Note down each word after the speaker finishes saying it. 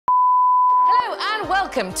and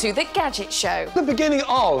welcome to the Gadget Show. The beginning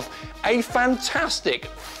of a fantastic,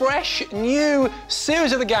 fresh, new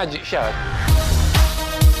series of the Gadget Show.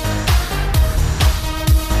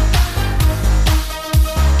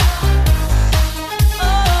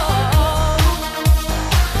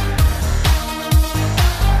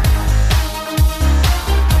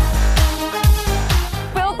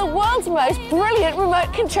 Build the world's most brilliant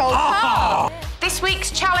remote-controlled car. This week's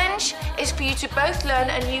challenge is for you to both learn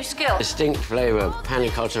a new skill. Distinct flavour, panna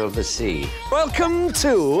cotta of the sea. Welcome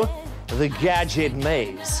to the Gadget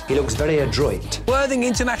Maze. He looks very adroit. Worthing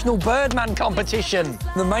International Birdman competition.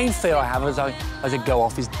 The main fear I have as I go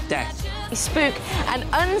off is death. You spook an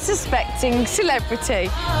unsuspecting celebrity.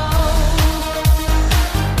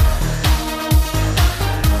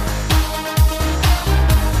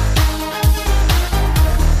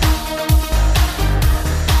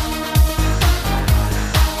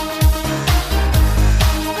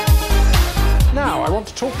 Now, I want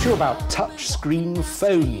to talk to you about touchscreen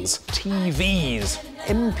phones, TVs,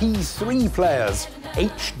 MP3 players,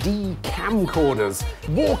 HD camcorders,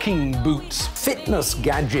 walking boots, fitness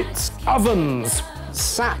gadgets, ovens,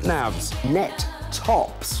 sat-navs, net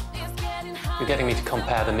tops. You're getting me to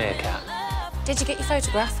compare the meerkat. Did you get your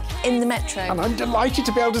photograph in the metro? And I'm delighted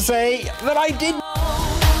to be able to say that I did.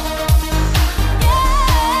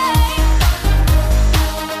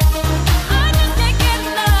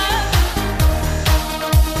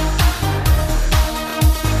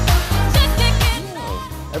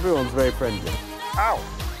 Everyone's very friendly. Ow!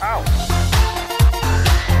 Ow!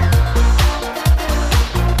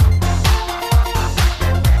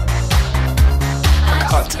 I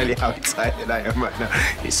can't tell you how excited I am right now.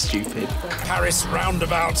 It's stupid. Paris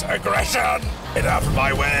roundabout aggression. Get out of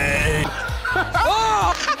my way.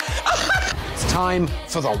 It's time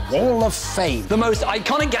for the Wall of Fame. The most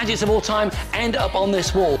iconic gadgets of all time end up on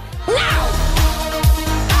this wall.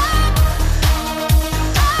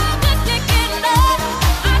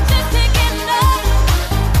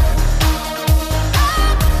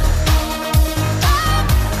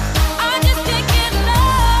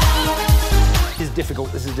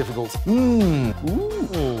 This is difficult. Ooh.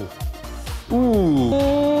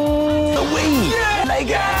 The Wii! Yeah.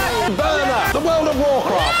 Lego! Burner! The World of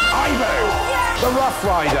Warcraft! Ivo! The Rough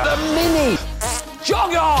Rider! The Mini!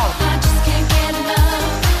 Jog on!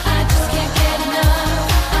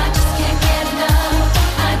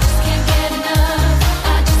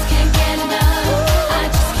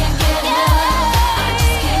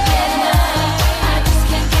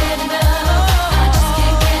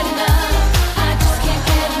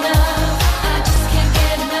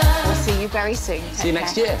 See you very soon. See you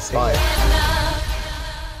next year. Bye.